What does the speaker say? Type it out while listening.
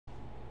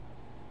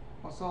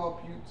What's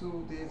up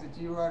YouTube, this is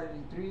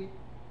G-Rod83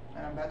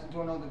 and I'm about to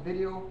do another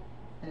video.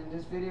 And in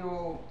this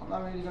video, I'm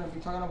not really going to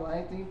be talking about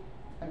anything.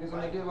 I'm just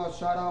going to give a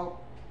shout out.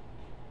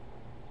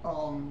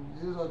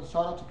 This is a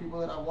shout out to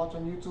people that I watch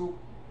on YouTube,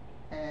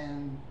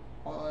 and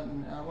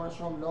I want to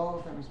show them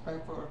love and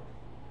respect for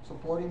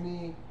supporting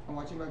me and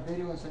watching my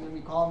video and sending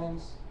me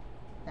comments.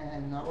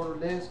 And I wrote a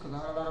list because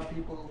I had a lot of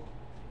people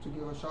to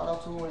give a shout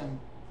out to, and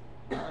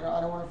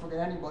I don't want to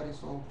forget anybody,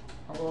 so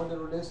I wrote a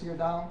little list here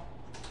down.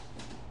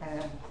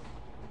 And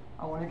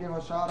I want to give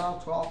a shout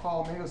out to Alpha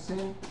Omega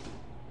Sin.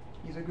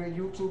 He's a great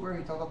YouTuber.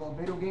 He talks about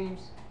video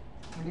games.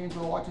 I really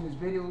enjoy watching his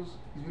videos.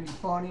 He's really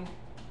funny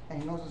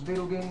and he knows his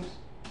video games.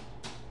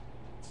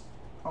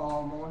 I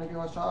want to give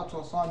a shout out to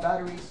Hassan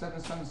Battery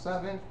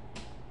 777.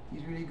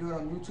 He's really good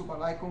on YouTube. I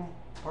like him.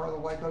 Part of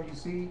the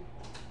YWC.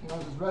 He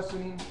knows his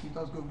wrestling. He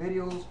does good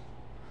videos.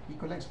 He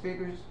collects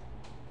figures.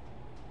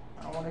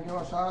 I want to give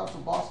a shout out to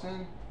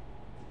Boston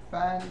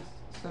Fans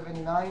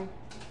 79.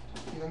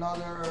 He's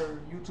another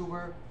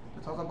YouTuber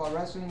that talks about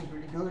wrestling. He's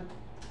really good.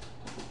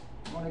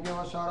 I want to give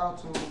a shout out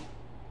to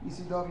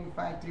ECW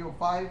Fan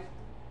 305,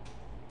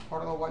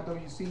 part of the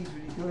YWC. He's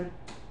really good.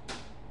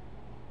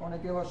 I want to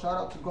give a shout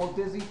out to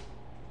goldizzy,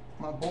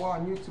 my boy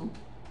on YouTube.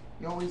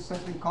 He always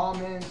sends me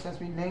comments,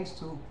 sends me links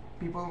to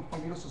people for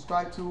me to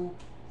subscribe to,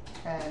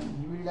 and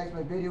he really likes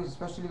my videos,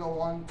 especially the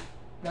one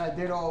that I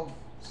did of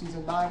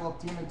season 9 of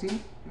TMNT.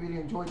 He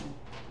really enjoyed it.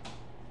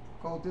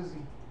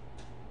 goldizzy.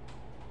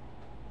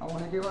 I want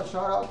to give a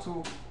shout out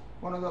to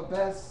one of the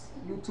best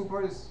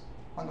YouTubers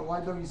on the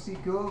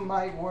YWC,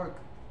 goodmicwork.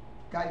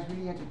 Guy's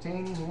really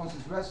entertaining. He knows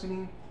his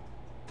wrestling.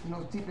 He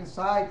knows deep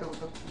inside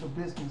the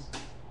business.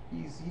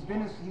 He's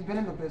been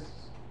in the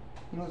business.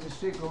 He knows his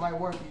shit.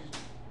 goodmicwork.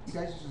 You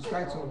guys should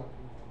subscribe to him.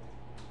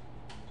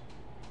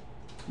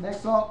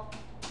 Next up,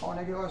 I want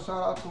to give a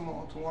shout out to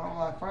one of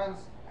my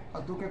friends,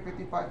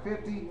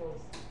 Duke5550.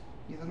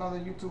 He's another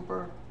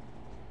YouTuber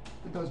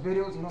that does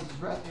videos. He knows his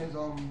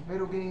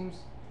video games.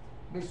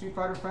 Big Street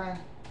Fighter fan.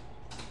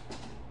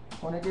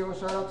 I want to give a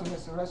shout out to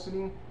Mr.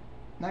 Wrestling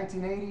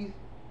 1980,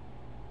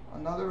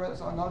 another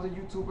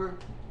YouTuber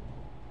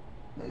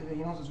that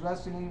he knows his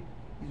wrestling.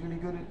 He's really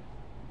good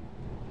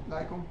at,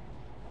 like him.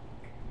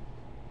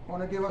 I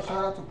want to give a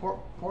shout out to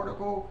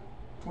Portico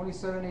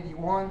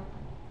 2781.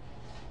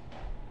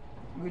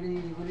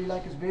 Really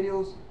like his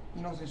videos.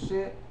 He knows his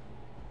shit.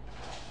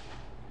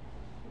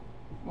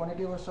 I want to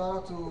give a shout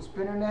out to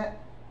Spinnernet.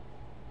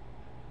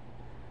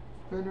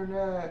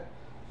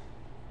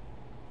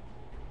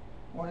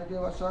 I want to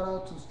give a shout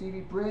out to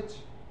Stevie Bridge.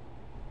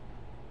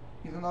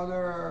 He's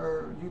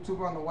another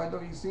YouTuber on the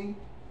YWC.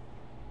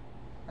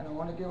 And I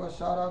want to give a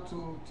shout out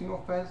to Tino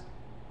Fest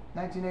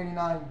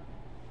 1989.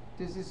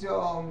 This is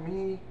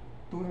me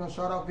doing a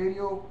shout out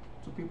video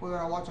to people that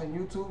I watch on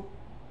YouTube.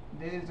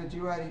 This is the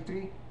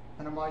G-Rod83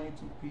 and I'm on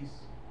YouTube.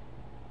 Peace.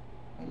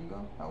 There you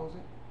go. That was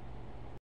it.